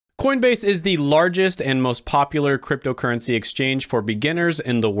Coinbase is the largest and most popular cryptocurrency exchange for beginners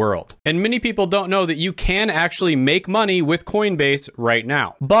in the world. And many people don't know that you can actually make money with Coinbase right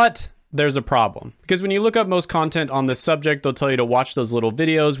now. But there's a problem, because when you look up most content on this subject, they'll tell you to watch those little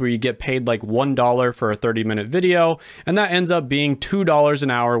videos where you get paid like $1 for a 30-minute video, and that ends up being $2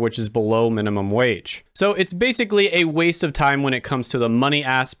 an hour, which is below minimum wage. So it's basically a waste of time when it comes to the money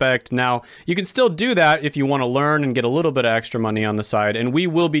aspect. Now, you can still do that if you want to learn and get a little bit of extra money on the side, and we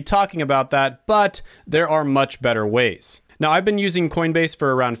will be talking about that, but there are much better ways. Now, I've been using Coinbase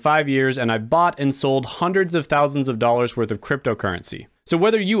for around 5 years, and I've bought and sold hundreds of thousands of dollars worth of cryptocurrency. So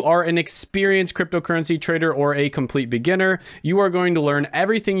whether you are an experienced cryptocurrency trader or a complete beginner, you are going to learn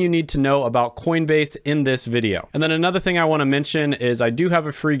everything you need to know about Coinbase in this video. And then another thing I want to mention is I do have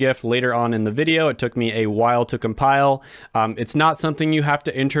a free gift later on in the video. It took me a while to compile. It's not something you have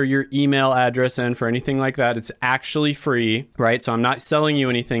to enter your email address in for anything like that. It's actually free, right? So I'm not selling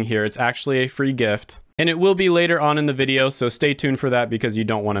you anything here. It's actually a free gift. And it will be later on in the video, so stay tuned for that because you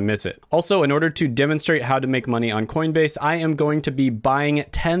don't want to miss it. Also, in order to demonstrate how to make money on Coinbase, I am going to be buying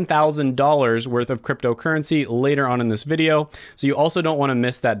 $10,000 worth of cryptocurrency later on in this video. So you also don't want to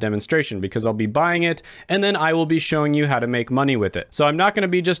miss that demonstration because I'll be buying it and then I will be showing you how to make money with it. So I'm not going to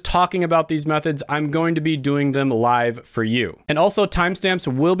be just talking about these methods. I'm going to be doing them live for you. And also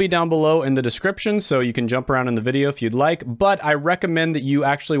timestamps will be down below in the description, so you can jump around in the video if you'd like, but I recommend that you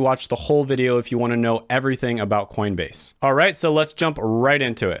actually watch the whole video if you want to know everything about Coinbase. All right, so let's jump right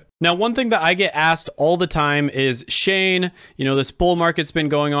into it. Now, one thing that I get asked all the time is, Shane, you know, this bull market's been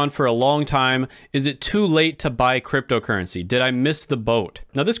going on for a long time. Is it too late to buy cryptocurrency? Did I miss the boat?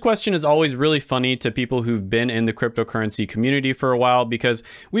 Now, this question is always really funny to people who've been in the cryptocurrency community for a while because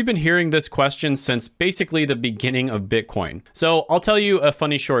we've been hearing this question since basically the beginning of Bitcoin. So I'll tell you a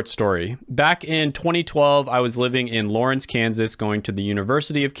funny short story. Back in 2012, I was living in Lawrence, Kansas, going to the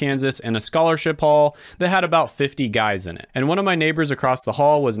University of Kansas in a scholarship hall that had about 50 guys in it. And one of my neighbors across the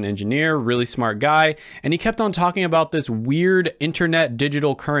hall was an engineer, really smart guy, and he kept on talking about this weird internet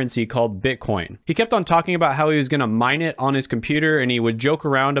digital currency called Bitcoin. He kept on talking about how he was going to mine it on his computer, and he would joke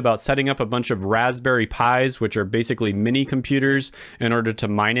around about setting up a bunch of Raspberry Pis, which are basically mini computers, in order to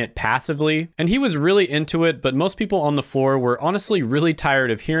mine it passively. And he was really into it, but most people on the floor were honestly really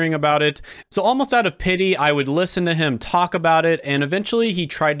tired of hearing about it. So almost out of pity, I would listen to him talk about it, and eventually he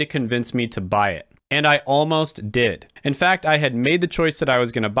tried to convince me to buy it. And I almost did. In fact, I had made the choice that I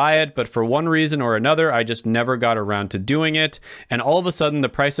was going to buy it, but for one reason or another, I just never got around to doing it. And all of a sudden, the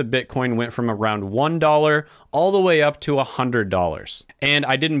price of Bitcoin went from around $1 all the way up to $100. And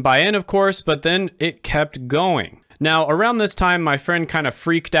I didn't buy in, of course, but then it kept going. Now, around this time, my friend kind of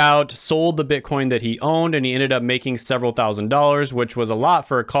freaked out, sold the Bitcoin that he owned, and he ended up making several $1,000s, which was a lot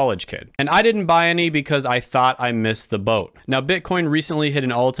for a college kid. And I didn't buy any because I thought I missed the boat. Now, Bitcoin recently hit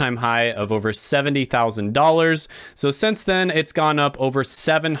an all-time high of over $70,000. So since then, it's gone up over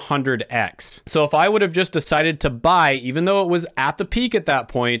 700x. So if I would have just decided to buy, even though it was at the peak at that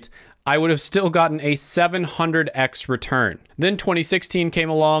point, I would have still gotten a 700x return. Then 2016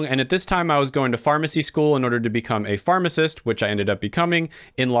 came along, and at this time I was going to pharmacy school in order to become a pharmacist, which I ended up becoming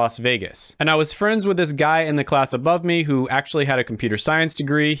in Las Vegas. And I was friends with this guy in the class above me who actually had a computer science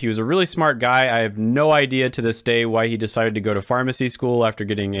degree. He was a really smart guy. I have no idea to this day why he decided to go to pharmacy school after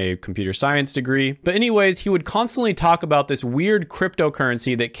getting a computer science degree. But anyways, he would constantly talk about this weird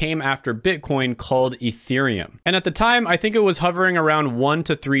cryptocurrency that came after Bitcoin called Ethereum. And at the time, I think it was hovering around $1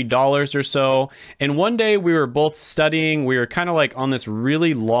 to $3 or so. And one day we were both studying. We were kind of like on this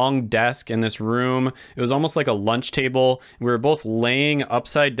really long desk in this room. It was almost like a lunch table. We were both laying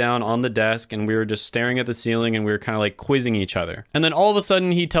upside down on the desk and we were just staring at the ceiling and we were kind of like quizzing each other. And then all of a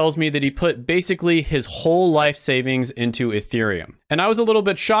sudden he tells me that he put basically his whole life savings into Ethereum. And I was a little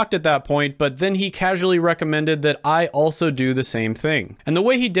bit shocked at that point, but then he casually recommended that I also do the same thing. And the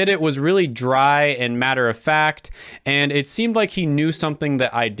way he did it was really dry and matter of fact, and it seemed like he knew something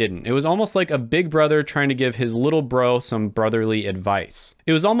that I didn't. It was almost like a big brother trying to give his little bro some brotherly advice.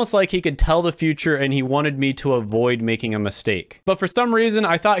 It was almost like he could tell the future and he wanted me to avoid making a mistake. But for some reason,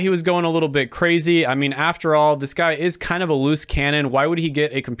 I thought he was going a little bit crazy. I mean, after all, this guy is kind of a loose cannon. Why would he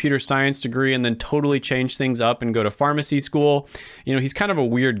get a computer science degree and then totally change things up and go to pharmacy school? You know, he's kind of a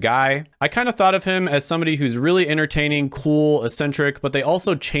weird guy. I kind of thought of him as somebody who's really entertaining, cool, eccentric, but they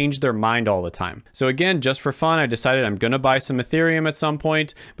also change their mind all the time. So again, just for fun, I decided I'm gonna buy some Ethereum at some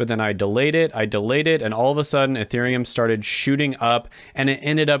point, but then I delayed it, and all of a sudden Ethereum started shooting up and it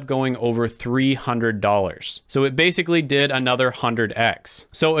ended up going over $300. So it basically did another 100x.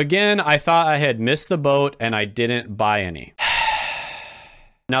 So again, I thought I had missed the boat and I didn't buy any.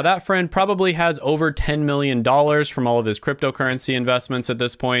 Now that friend probably has over $10 million from all of his cryptocurrency investments at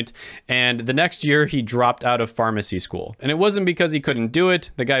this point, and the next year he dropped out of pharmacy school. And it wasn't because he couldn't do it,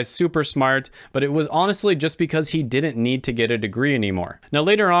 the guy's super smart, but it was honestly just because he didn't need to get a degree anymore. Now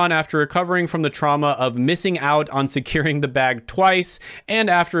later on, after recovering from the trauma of missing out on securing the bag twice, and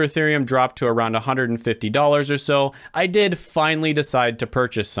after Ethereum dropped to around $150 or so, I did finally decide to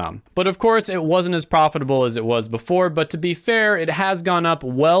purchase some. But of course, it wasn't as profitable as it was before, but to be fair, it has gone up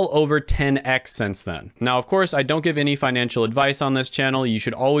well over 10x since then. Now, of course, I don't give any financial advice on this channel. You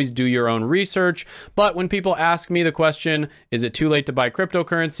should always do your own research. But when people ask me the question, is it too late to buy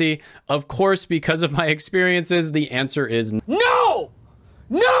cryptocurrency? Of course, because of my experiences, the answer is no!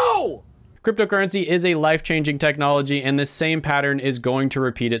 No! Cryptocurrency is a life-changing technology, and this same pattern is going to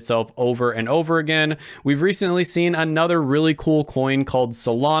repeat itself over and over again. We've recently seen another really cool coin called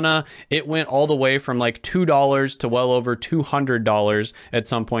Solana. It went all the way from like $2 to well over $200 at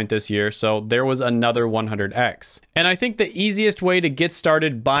some point this year, so there was another 100x. And I think the easiest way to get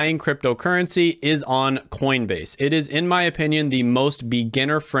started buying cryptocurrency is on Coinbase. It is, in my opinion, the most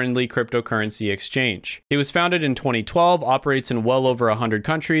beginner-friendly cryptocurrency exchange. It was founded in 2012, operates in well over 100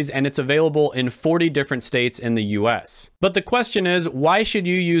 countries, and it's available in 40 different states in the US. But the question is, why should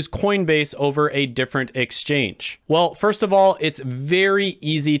you use Coinbase over a different exchange? Well, first of all, it's very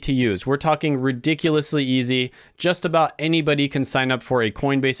easy to use. We're talking ridiculously easy. Just about anybody can sign up for a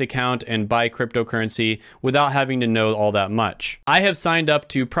Coinbase account and buy cryptocurrency without having to know all that much. I have signed up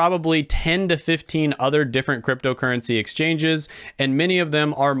to probably 10 to 15 other different cryptocurrency exchanges, and many of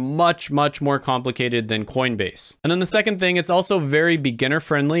them are much more complicated than Coinbase. And then the second thing, it's also very beginner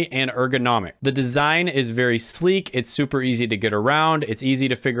friendly and ergonomic. The design is very sleek, it's super easy to get around, it's easy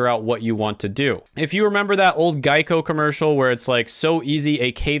to figure out what you want to do. If you remember that old Geico commercial where it's like so easy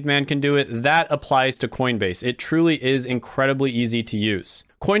a caveman can do it, that applies to Coinbase. It truly is incredibly easy to use.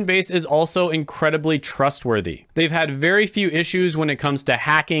 Coinbase is also incredibly trustworthy. They've had very few issues when it comes to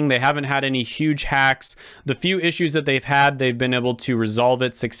hacking. They haven't had any huge hacks. The few issues that they've had, they've been able to resolve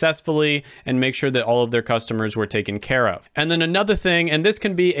it successfully and make sure that all of their customers were taken care of. And then another thing, and this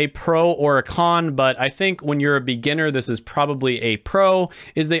can be a pro or a con, but I think when you're a beginner, this is probably a pro,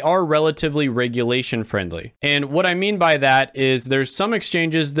 is they are relatively regulation friendly. And what I mean by that is there's some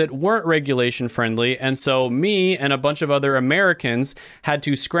exchanges that weren't regulation friendly, and so me and a bunch of other Americans had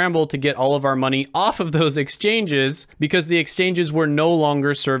to scramble to get all of our money off of those exchanges because the exchanges were no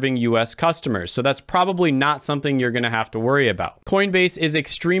longer serving US customers. So that's probably not something you're going to have to worry about. Coinbase is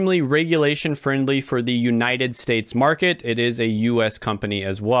extremely regulation friendly for the United States market. It is a US company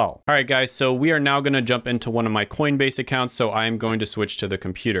as well. All right, guys, so we are now going to jump into one of my Coinbase accounts. So I am going to switch to the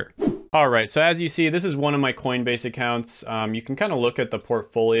computer. All right, so as you see, this is one of my Coinbase accounts. You can kind of look at the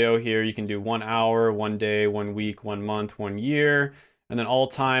portfolio here. You can do 1 hour, 1 day, 1 week, 1 month, 1 year. And then all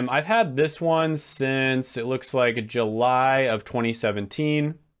time, I've had this one since it looks like July of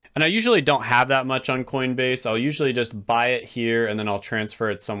 2017. And I usually don't have that much on Coinbase. I'll usually just buy it here and then I'll transfer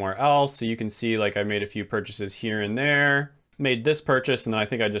it somewhere else. So you can see like I made a few purchases here and there, made this purchase, and then I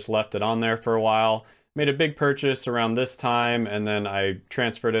think I just left it on there for a while. Made a big purchase around this time and then I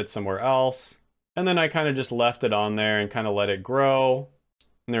transferred it somewhere else. And then I kind of just left it on there and kind of let it grow.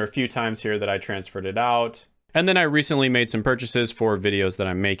 And there are a few times here that I transferred it out. And then I recently made some purchases for videos that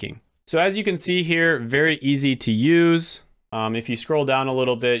I'm making. So as you can see here, very easy to use. If you scroll down a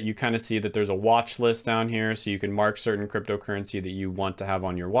little bit, you kind of see that there's a watch list down here. So you can mark certain cryptocurrency that you want to have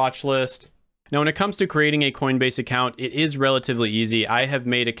on your watch list. Now, when it comes to creating a Coinbase account, it is relatively easy. I have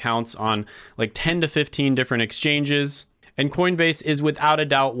made accounts on like 10 to 15 different exchanges. And Coinbase is without a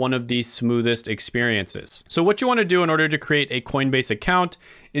doubt one of the smoothest experiences. So what you want to do in order to create a Coinbase account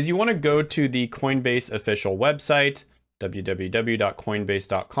is you want to go to the Coinbase official website,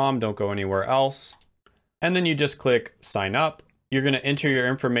 www.coinbase.com. Don't go anywhere else. And then you just click sign up. You're going to enter your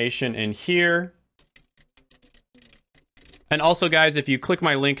information in here. And also, guys, if you click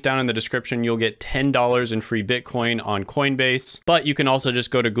my link down in the description, you'll get $10 in free Bitcoin on Coinbase. But you can also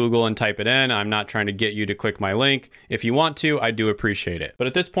just go to Google and type it in. I'm not trying to get you to click my link. If you want to, I do appreciate it. But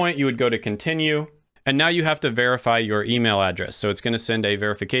at this point, you would go to continue. And now you have to verify your email address. So it's going to send a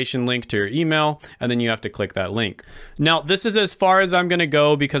verification link to your email, and then you have to click that link. Now, this is as far as I'm going to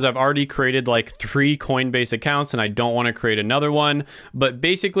go because I've already created like 3 Coinbase accounts and I don't want to create another one. But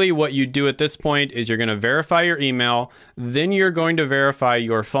basically what you do at this point is you're going to verify your email, then you're going to verify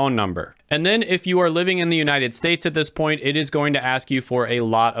your phone number. And then if you are living in the United States at this point, it is going to ask you for a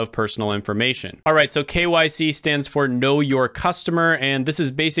lot of personal information. All right, so KYC stands for Know Your Customer, and this is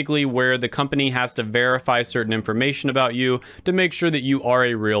basically where the company has to verify certain information about you to make sure that you are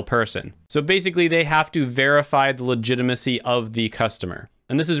a real person. So basically they have to verify the legitimacy of the customer.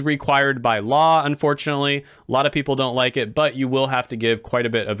 And this is required by law, unfortunately. A lot of people don't like it, but you will have to give quite a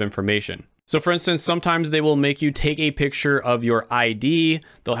bit of information. So for instance, sometimes they will make you take a picture of your ID.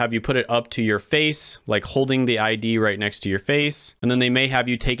 They'll have you put it up to your face, like holding the ID right next to your face. And then they may have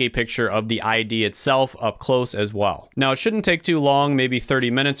you take a picture of the ID itself up close as well. Now, it shouldn't take too long, maybe 30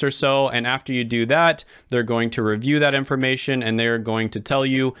 minutes or so. And after you do that, they're going to review that information and they're going to tell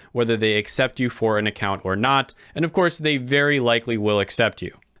you whether they accept you for an account or not. And of course, they very likely will accept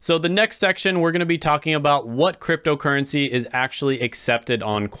you. So the next section, we're going to be talking about what cryptocurrency is actually accepted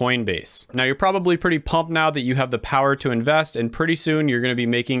on Coinbase. Now, you're probably pretty pumped now that you have the power to invest, and pretty soon you're going to be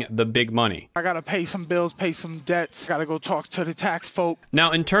making the big money. I got to pay some bills, pay some debts. Got to go talk to the tax folk.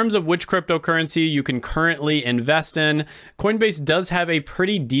 Now, in terms of which cryptocurrency you can currently invest in, Coinbase does have a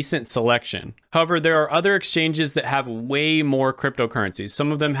pretty decent selection. However, there are other exchanges that have way more cryptocurrencies.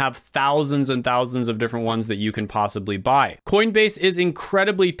 Some of them have thousands and thousands of different ones that you can possibly buy. Coinbase is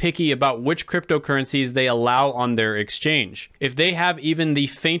incredibly picky about which cryptocurrencies they allow on their exchange. If they have even the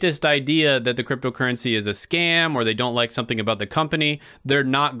faintest idea that the cryptocurrency is a scam or they don't like something about the company, they're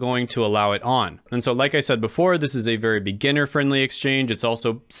not going to allow it on. And so, like I said before, this is a very beginner-friendly exchange. It's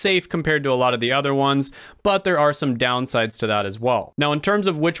also safe compared to a lot of the other ones, but there are some downsides to that as well. Now, in terms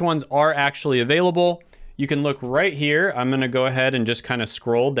of which ones are actually available, you can look right here. I'm going to go ahead and just kind of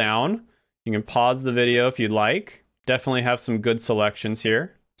scroll down. You can pause the video if you'd like. Definitely have some good selections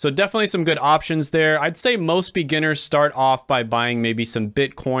here. So definitely some good options there. I'd say most beginners start off by buying maybe some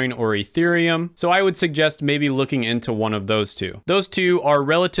Bitcoin or Ethereum. So I would suggest maybe looking into one of those two. Those two are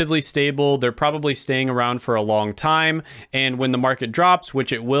relatively stable. They're probably staying around for a long time. And when the market drops,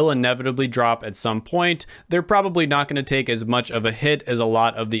 which it will inevitably drop at some point, they're probably not going to take as much of a hit as a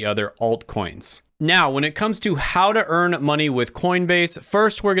lot of the other altcoins. Now, when it comes to how to earn money with Coinbase,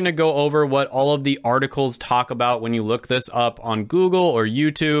 first we're going to go over what all of the articles talk about when you look this up on Google or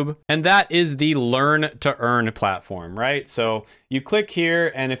YouTube, and that is the Learn to Earn platform, right? So you click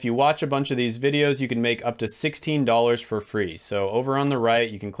here, and if you watch a bunch of these videos, you can make up to $16 for free. So over on the right,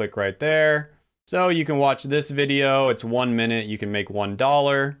 you can click right there. So you can watch this video. It's 1 minute. You can make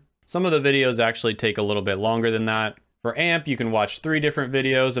 $1. Some of the videos actually take a little bit longer than that. For AMP, you can watch 3 different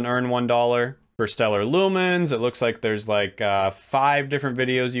videos and earn $1. For Stellar Lumens, it looks like there's like 5 different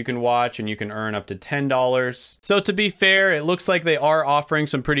videos you can watch and you can earn up to $10. So to be fair, it looks like they are offering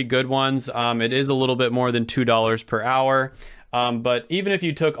some pretty good ones. It is a little bit more than $2 per hour. But even if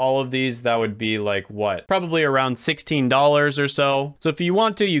you took all of these, that would be like what? Probably around $16 or so. So if you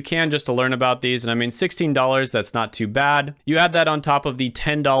want to, you can just to learn about these. And I mean, $16, that's not too bad. You add that on top of the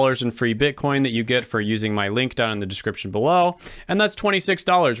 $10 in free Bitcoin that you get for using my link down in the description below. And that's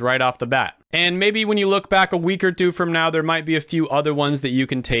 $26 right off the bat. And maybe when you look back a week or two from now, there might be a few other ones that you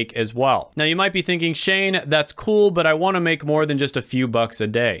can take as well. Now you might be thinking, Shane, that's cool, but I want to make more than just a few bucks a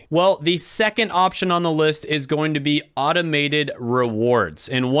day. Well, the second option on the list is going to be automated rewards.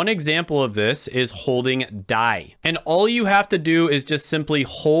 And one example of this is holding DAI. And all you have to do is just simply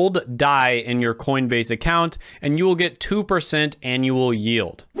hold DAI in your Coinbase account and you will get 2% annual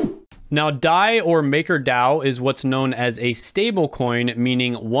yield. Now, DAI or MakerDAO is what's known as a stable coin,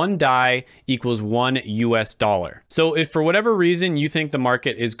 meaning 1 DAI equals $1. So if for whatever reason you think the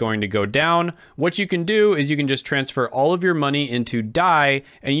market is going to go down, what you can do is you can just transfer all of your money into DAI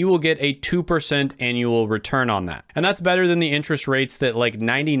and you will get a 2% annual return on that. And that's better than the interest rates that like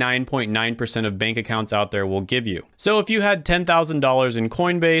 99.9% of bank accounts out there will give you. So if you had $10,000 in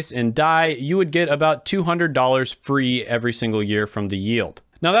Coinbase and DAI, you would get about $200 free every single year from the yield.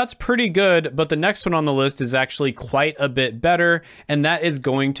 Now that's pretty good, but the next one on the list is actually quite a bit better, and that is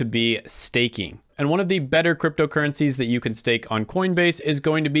going to be staking. And one of the better cryptocurrencies that you can stake on Coinbase is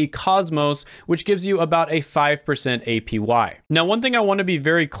going to be Cosmos, which gives you about a 5% APY. Now, one thing I want to be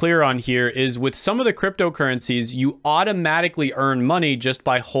very clear on here is with some of the cryptocurrencies, you automatically earn money just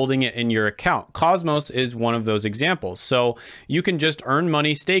by holding it in your account. Cosmos is one of those examples. So you can just earn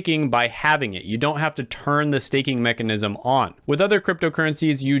money staking by having it. You don't have to turn the staking mechanism on. With other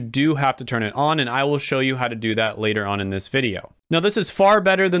cryptocurrencies, you do have to turn it on, and I will show you how to do that later on in this video. Now, this is far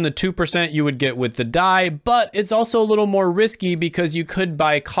better than the 2% you would get with the DAI, but it's also a little more risky because you could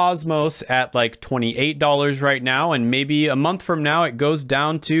buy Cosmos at like $28 right now, and maybe a month from now it goes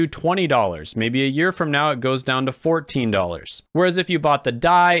down to $20. Maybe a year from now it goes down to $14. Whereas if you bought the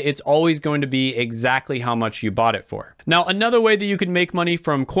DAI, it's always going to be exactly how much you bought it for. Now, another way that you can make money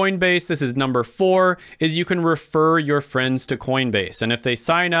from Coinbase, this is number 4, is you can refer your friends to Coinbase. And if they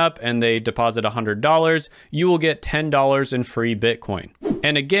sign up and they deposit $100, you will get $10 in free Bitcoin.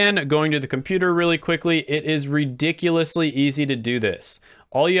 And again, going to the computer really quickly, it is ridiculously easy to do this.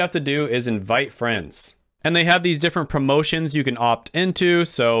 All you have to do is invite friends. And they have these different promotions you can opt into.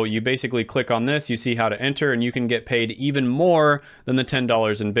 So you basically click on this, you see how to enter, and you can get paid even more than the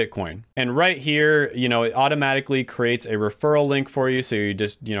 $10 in Bitcoin. And right here, you know, it automatically creates a referral link for you. So you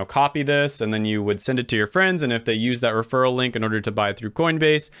just, you know, copy this and then you would send it to your friends. And if they use that referral link in order to buy through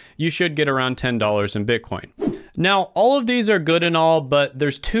Coinbase, you should get around $10 in Bitcoin. Now, all of these are good and all, but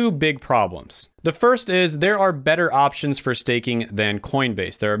there's two big problems. The first is there are better options for staking than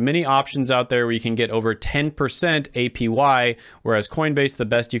Coinbase. There are many options out there where you can get over 10% APY, whereas Coinbase, the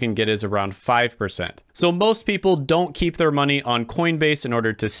best you can get is around 5%. So most people don't keep their money on Coinbase in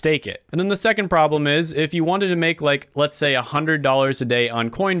order to stake it. And then the second problem is if you wanted to make, like, let's say $100 a day on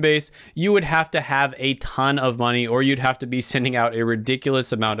Coinbase, you would have to have a ton of money, or you'd have to be sending out a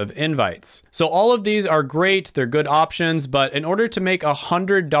ridiculous amount of invites. So all of these are great, they're good options, but in order to make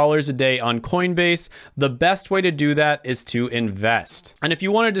 $100 a day on Coinbase, the best way to do that is to invest. And if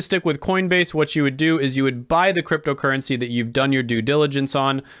you wanted to stick with Coinbase, what you would do is you would buy the cryptocurrency that you've done your due diligence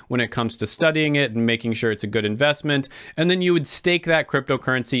on when it comes to studying it and making sure it's a good investment, and then you would stake that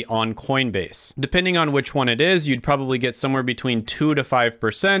cryptocurrency on Coinbase. Depending on which one it is, you'd probably get somewhere between 2 to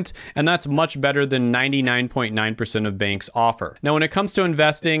 5%, and that's much better than 99.9% of banks offer. Now, when it comes to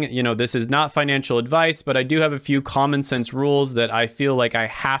investing, you know, this is not financial advice, but I do have a few common sense rules that I feel like I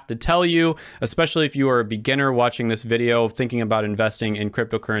have to tell you, especially if you are a beginner watching this video thinking about investing in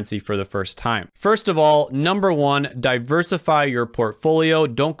cryptocurrency for the first time. First of all, number one, diversify your portfolio.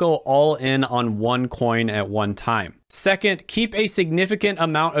 Don't go all in on one coin at one time. Second, keep a significant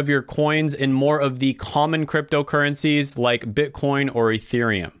amount of your coins in more of the common cryptocurrencies like Bitcoin or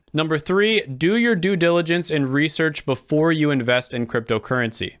Ethereum. Number three, do your due diligence and research before you invest in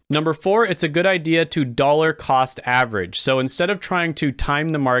cryptocurrency. Number four, it's a good idea to dollar cost average. So instead of trying to time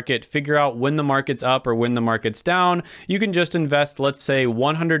the market, figure out when the market's up or when the market's down, you can just invest, let's say,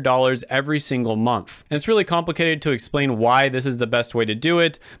 $100 every single month. And it's really complicated to explain why this is the best way to do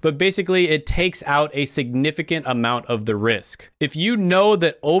it, but basically it takes out a significant amount of the risk. If you know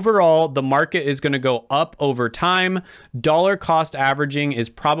that overall the market is going to go up over time, dollar cost averaging is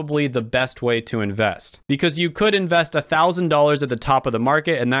probably the best way to invest, because you could invest $1,000 at the top of the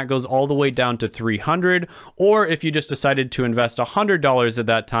market and that goes all the way down to 300. Or if you just decided to invest $100 at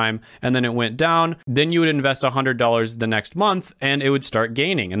that time and then it went down, then you would invest $100 the next month and it would start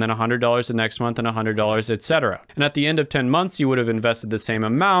gaining, and then $100 the next month and $100, etc. And at the end of 10 months, you would have invested the same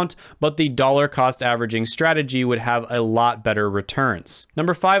amount, but the dollar cost averaging strategy would have a lot better returns.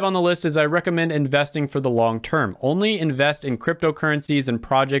 Number five on the list is I recommend investing for the long term. Only invest in cryptocurrencies and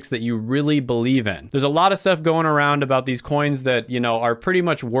projects that you really believe in. There's a lot of stuff going around about these coins that, you know, are pretty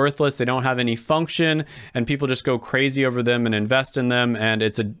much worthless. They don't have any function and people just go crazy over them and invest in them. And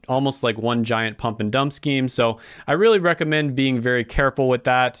it's almost like one giant pump and dump scheme. So I really recommend being very careful with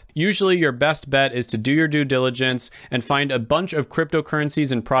that. Usually your best bet is to do your due diligence and find a bunch of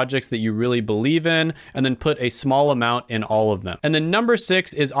cryptocurrencies and projects that you really believe in, and then put a small amount in all of them. And then number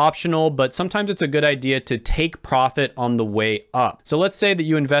six is optional, but sometimes it's a good idea to take profit on the way up. So let's say that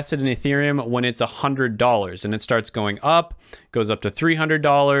you invested in Ethereum when it's $100 and it starts going up, goes up to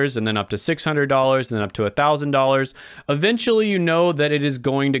 $300 and then up to $600 and then up to $1,000. Eventually, you know that it is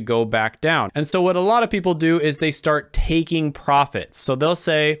going to go back down. And so what a lot of people do is they start taking profits. So they'll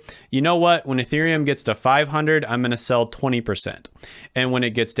say, you know what, when Ethereum gets to 500, I'm going to sell 20%. And when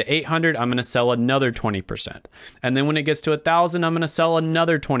it gets to 800, I'm going to sell another 20%. And then when it gets to 1,000, I'm going to sell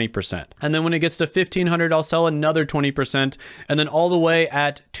another 20%. And then when it gets to 1,500, I'll sell another 20%. And then all the way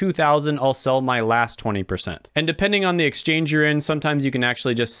at 2,000, I'll sell my last 20%. And depending on the exchange you're in, sometimes you can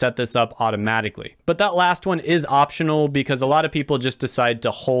actually just set this up automatically. But that last one is optional because a lot of people just decide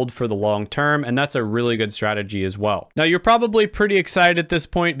to hold for the long term, and that's a really good strategy as well. Now, you're probably pretty excited at this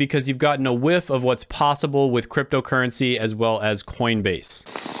point because you've gotten a whiff of what's possible with cryptocurrency as well as Coinbase.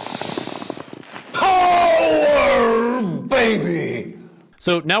 Power, baby!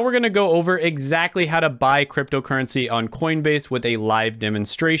 So now we're going to go over exactly how to buy cryptocurrency on Coinbase with a live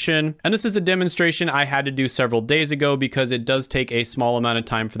demonstration. And this is a demonstration I had to do several days ago because it does take a small amount of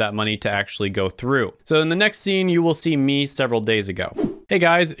time for that money to actually go through. So in the next scene, you will see me several days ago. Hey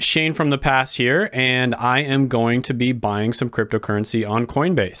guys, Shane from the past here, and I am going to be buying some cryptocurrency on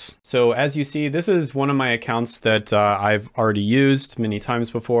Coinbase. So as you see, this is one of my accounts that I've already used many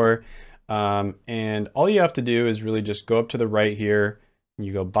times before. And all you have to do is really just go up to the right here.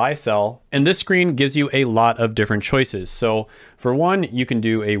 You go buy, sell, and this screen gives you a lot of different choices. So for one, you can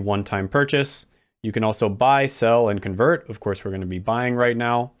do a one-time purchase. You can also buy, sell, and convert. Of course, we're going to be buying right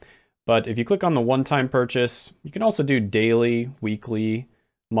now. But if you click on the one-time purchase, you can also do daily, weekly,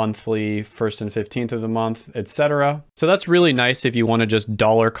 monthly, 1st and 15th of the month, etc. So that's really nice if you want to just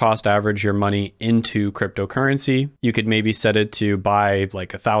dollar cost average your money into cryptocurrency. You could maybe set it to buy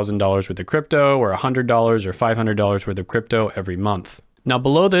like $1,000 worth of crypto or $100 or $500 worth of crypto every month. Now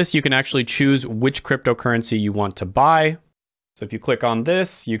below this, you can actually choose which cryptocurrency you want to buy. So if you click on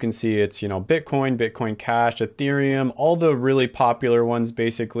this, you can see it's, Bitcoin, Bitcoin Cash, Ethereum, all the really popular ones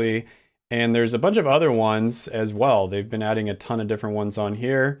basically. And there's a bunch of other ones as well. They've been adding a ton of different ones on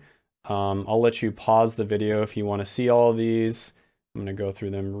here. I'll let you pause the video if you want to see all of these. I'm going to go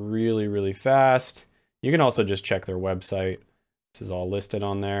through them really, really fast. You can also just check their website. This is all listed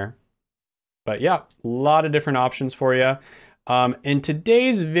on there. But yeah, a lot of different options for you. In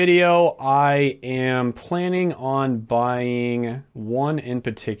today's video, I am planning on buying one in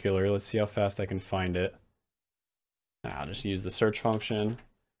particular. Let's see how fast I can find it. I'll just use the search function.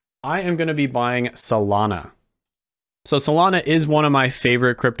 I am going to be buying Solana. So Solana is one of my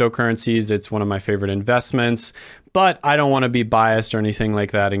favorite cryptocurrencies. It's one of my favorite investments, but I don't want to be biased or anything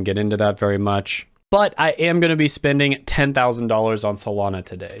like that and get into that very much. But I am going to be spending $10,000 on Solana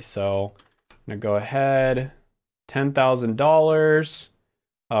today. So I'm going to go ahead, $10,000,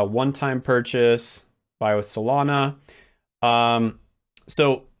 one-time purchase, buy with Solana.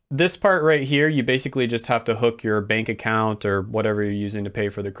 So this part right here, you basically just have to hook your bank account or whatever you're using to pay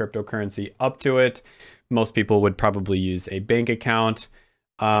for the cryptocurrency up to it. Most people would probably use a bank account.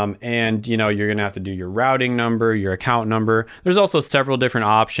 And you're gonna have to do your routing number, your account number. There's also several different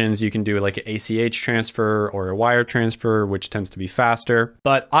options. You can do like an ACH transfer or a wire transfer, which tends to be faster.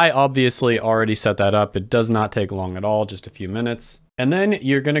 But I obviously already set that up. It does not take long at all, just a few minutes. And then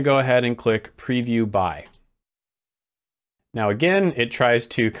you're gonna go ahead and click Preview Buy. Now again, it tries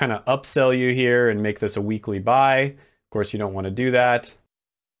to kind of upsell you here and make this a weekly buy. Of course, you don't want to do that.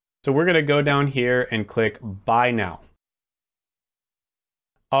 So we're going to go down here and click Buy Now.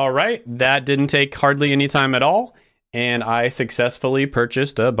 All right, that didn't take hardly any time at all. And I successfully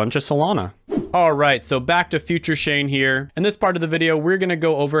purchased a bunch of Solana. All right, so back to Future Shane here. In this part of the video, we're going to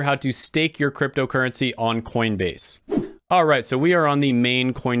go over how to stake your cryptocurrency on Coinbase. All right, so we are on the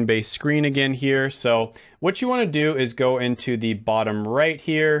main Coinbase screen again here. So what you want to do is go into the bottom right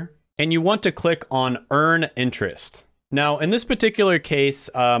here, and you want to click on Earn Interest. Now, in this particular case,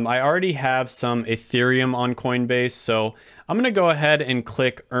 I already have some Ethereum on Coinbase, so I'm going to go ahead and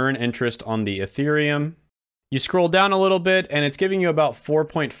click Earn Interest on the Ethereum. You scroll down a little bit, and it's giving you about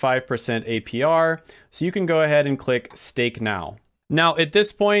 4.5% APR, so you can go ahead and click Stake Now. Now, at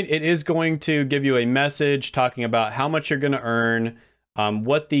this point, it is going to give you a message talking about how much you're going to earn,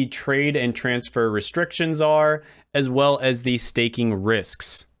 what the trade and transfer restrictions are, as well as the staking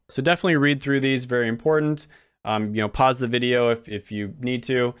risks. So definitely read through these, very important. Pause the video if you need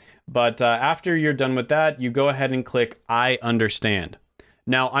to. But after you're done with that, you go ahead and click I understand.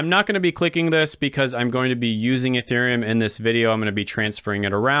 Now, I'm not going to be clicking this because I'm going to be using Ethereum in this video. I'm going to be transferring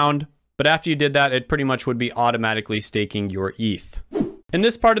it around. But after you did that, it pretty much would be automatically staking your ETH. In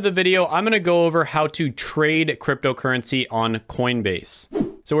this part of the video, I'm going to go over how to trade cryptocurrency on Coinbase.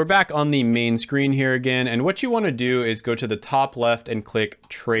 So we're back on the main screen here again. And what you want to do is go to the top left and click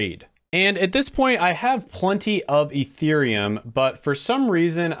Trade. And at this point, I have plenty of Ethereum, but for some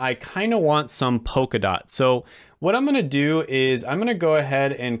reason, I kind of want some Polkadot. So what I'm going to do is I'm going to go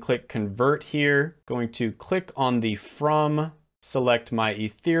ahead and click Convert here. Going to click on the From, select my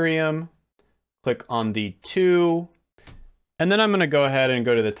Ethereum, click on the To, and then I'm going to go ahead and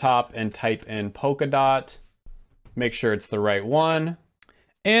go to the top and type in Polkadot, make sure it's the right one.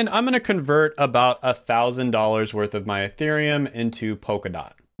 And I'm going to convert about $1,000 worth of my Ethereum into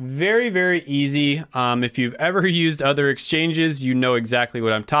Polkadot. Very, very easy. If you've ever used other exchanges, you know exactly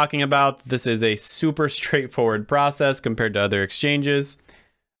what I'm talking about. This is a super straightforward process compared to other exchanges.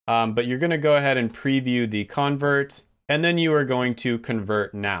 But you're going to go ahead and preview the convert, and then you are going to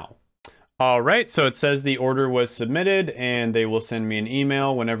convert now. All right, so it says the order was submitted, and they will send me an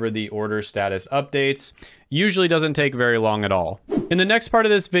email whenever the order status updates. Usually doesn't take very long at all. In the next part of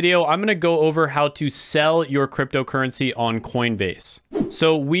this video, I'm going to go over how to sell your cryptocurrency on Coinbase.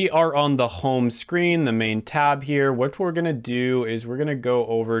 So we are on the home screen, the main tab here. What we're going to do is we're going to go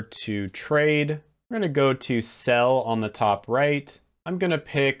over to Trade. We're going to go to Sell on the top right. I'm going to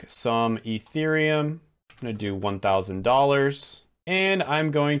pick some Ethereum. I'm going to do $1,000. And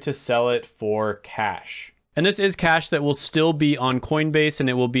I'm going to sell it for cash. And this is cash that will still be on Coinbase, and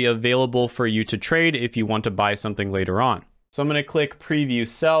it will be available for you to trade if you want to buy something later on. So I'm going to click Preview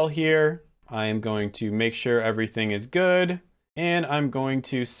Sell here. I am going to make sure everything is good, and I'm going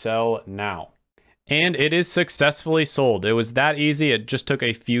to sell now. And it is successfully sold. It was that easy. It just took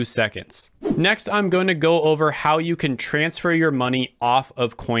a few seconds. Next, I'm going to go over how you can transfer your money off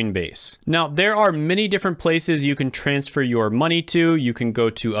of Coinbase. Now, there are many different places you can transfer your money to. You can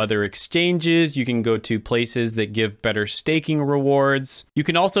go to other exchanges. You can go to places that give better staking rewards. You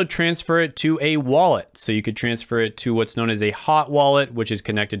can also transfer it to a wallet. So you could transfer it to what's known as a hot wallet, which is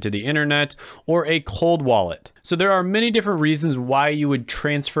connected to the internet, or a cold wallet. So there are many different reasons why you would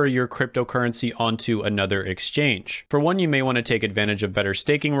transfer your cryptocurrency onto another exchange. For one, you may want to take advantage of better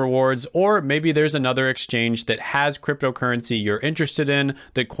staking rewards, or maybe there's another exchange that has cryptocurrency you're interested in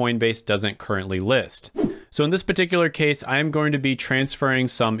that Coinbase doesn't currently list. So in this particular case, I'm going to be transferring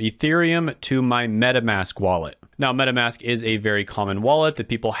some Ethereum to my MetaMask wallet. Now, MetaMask is a very common wallet that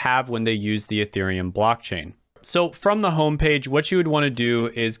people have when they use the Ethereum blockchain. So from the homepage, what you would want to do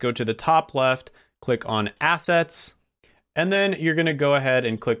is go to the top left, click on Assets, and then you're going to go ahead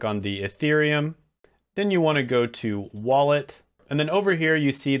and click on the Ethereum. Then you want to go to Wallet, and then over here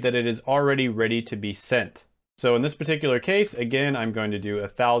you see that it is already ready to be sent. So in this particular case, again, I'm going to do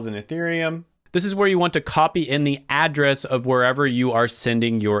 1,000 Ethereum. This is where you want to copy in the address of wherever you are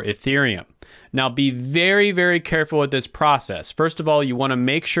sending your Ethereum. Now be very, very careful with this process. First of all, you want to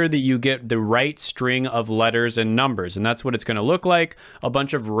make sure that you get the right string of letters and numbers, and that's what it's going to look like, a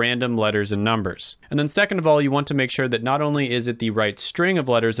bunch of random letters and numbers. And then second of all, you want to make sure that not only is it the right string of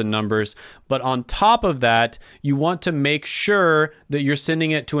letters and numbers, but on top of that, you want to make sure that you're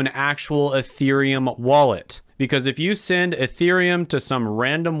sending it to an actual Ethereum wallet. Because if you send Ethereum to some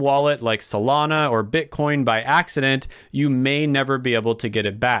random wallet like Solana or Bitcoin by accident, you may never be able to get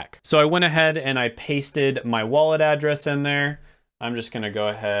it back. So I went ahead and I pasted my wallet address in there. I'm just gonna go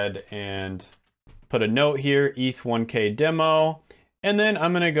ahead and put a note here, ETH1K demo, and then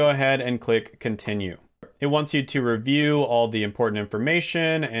I'm gonna go ahead and click continue. It wants you to review all the important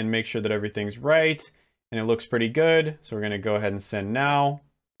information and make sure that everything's right, and it looks pretty good. So we're gonna go ahead and send now.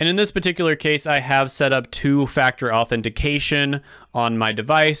 And in this particular case, I have set up two-factor authentication on my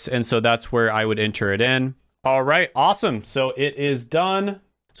device, and so that's where I would enter it in. All right, awesome. So it is done.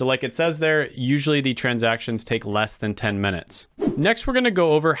 So like it says there, usually the transactions take less than 10 minutes. Next, we're gonna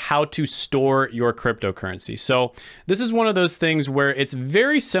go over how to store your cryptocurrency. So this is one of those things where it's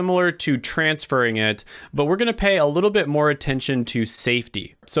very similar to transferring it, but we're gonna pay a little bit more attention to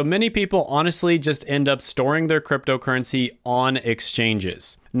safety. So many people honestly just end up storing their cryptocurrency on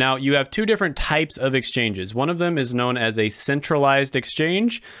exchanges. Now, you have two different types of exchanges. One of them is known as a centralized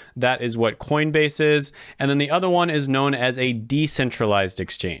exchange. That is what Coinbase is. And then the other one is known as a decentralized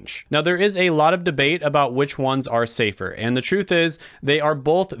exchange. Now, there is a lot of debate about which ones are safer. And the truth is they are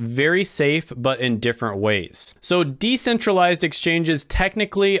both very safe, but in different ways. So decentralized exchanges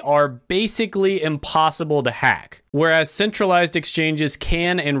technically are basically impossible to hack, whereas centralized exchanges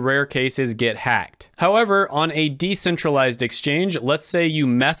can, in rare cases, get hacked. However, on a decentralized exchange, let's say you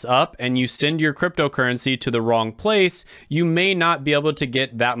mess up and you send your cryptocurrency to the wrong place, you may not be able to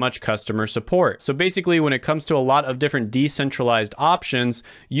get that much customer support. So basically, when it comes to a lot of different decentralized options,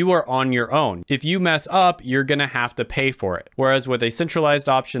 you are on your own. If you mess up, you're gonna have to pay for it. Whereas with a centralized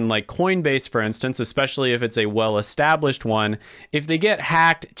option like Coinbase, for instance, especially if it's a well-established one, if they get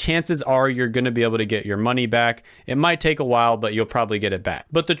hacked, chances are you're gonna be able to get your money back. It might take a while, but you'll probably get it back.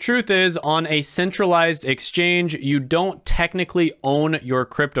 But the truth is, on a centralized exchange, you don't technically own your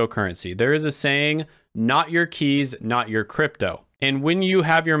cryptocurrency. There is a saying, not your keys, not your crypto. And when you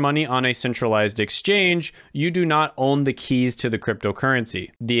have your money on a centralized exchange, you do not own the keys to the cryptocurrency.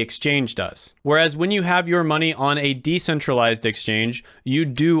 The exchange does. Whereas when you have your money on a decentralized exchange, you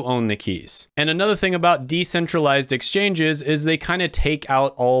do own the keys. And another thing about decentralized exchanges is they kind of take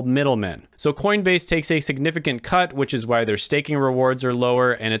out all middlemen. So Coinbase takes a significant cut, which is why their staking rewards are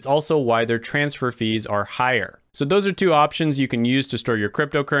lower, and it's also why their transfer fees are higher. So those are two options you can use to store your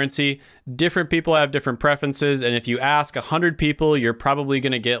cryptocurrency. Different people have different preferences, and if you ask 100 people, you're probably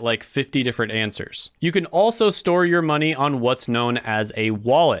going to get like 50 different answers. You can also store your money on what's known as a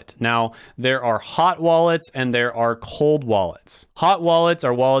wallet. Now, there are hot wallets and there are cold wallets. Hot wallets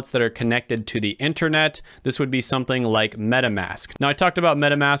are wallets that are connected to the internet. This would be something like MetaMask. Now, I talked about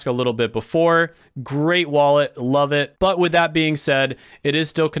MetaMask a little bit before. Great wallet, love it. But with that being said, it is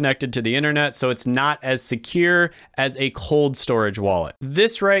still connected to the internet, so it's not as secure as a cold storage wallet.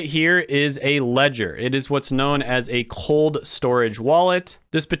 This right here is a ledger. It is what's known as a cold storage wallet.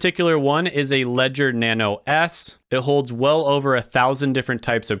 This particular one is a Ledger Nano S. It holds well over 1,000 different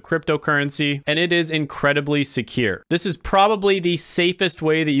types of cryptocurrency, and it is incredibly secure. This is probably the safest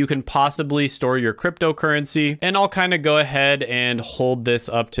way that you can possibly store your cryptocurrency. And I'll kind of go ahead and hold this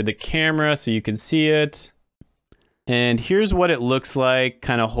up to the camera so you can see it. And here's what it looks like,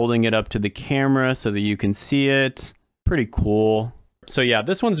 kind of holding it up to the camera so that you can see it. Pretty cool. So yeah,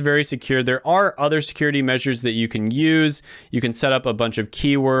 this one's very secure. There are other security measures that you can use. You can set up a bunch of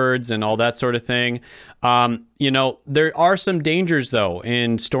keywords and all that sort of thing. You know, there are some dangers though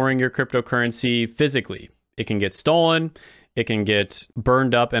in storing your cryptocurrency physically. It can get stolen. It can get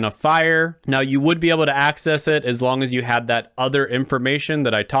burned up in a fire. Now, you would be able to access it as long as you had that other information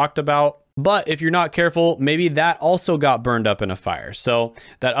that I talked about. But if you're not careful, maybe that also got burned up in a fire. So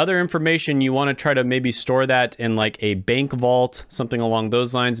that other information, you want to try to maybe store that in like a bank vault, something along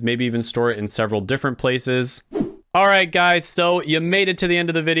those lines, maybe even store it in several different places. All right, guys, so you made it to the end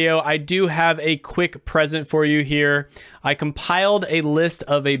of the video. I do have a quick present for you here. I compiled a list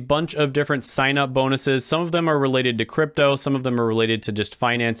of a bunch of different sign-up bonuses. Some of them are related to crypto, some of them are related to just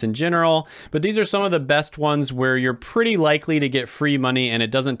finance in general, but these are some of the best ones where you're pretty likely to get free money and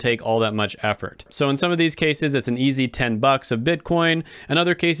it doesn't take all that much effort. So in some of these cases, it's an easy 10 bucks of Bitcoin. In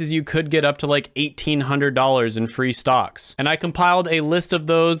other cases, you could get up to like $1,800 in free stocks. And I compiled a list of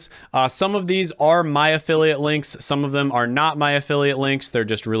those. Some of these are my affiliate links. Some of them are not my affiliate links. They're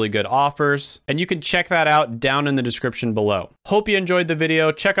just really good offers. And you can check that out down in the description below. Hope you enjoyed the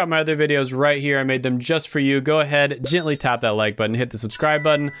video. Check out my other videos right here. I made them just for you. Go ahead, gently tap that like button, hit the subscribe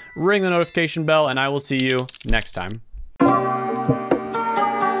button, ring the notification bell, and I will see you next time.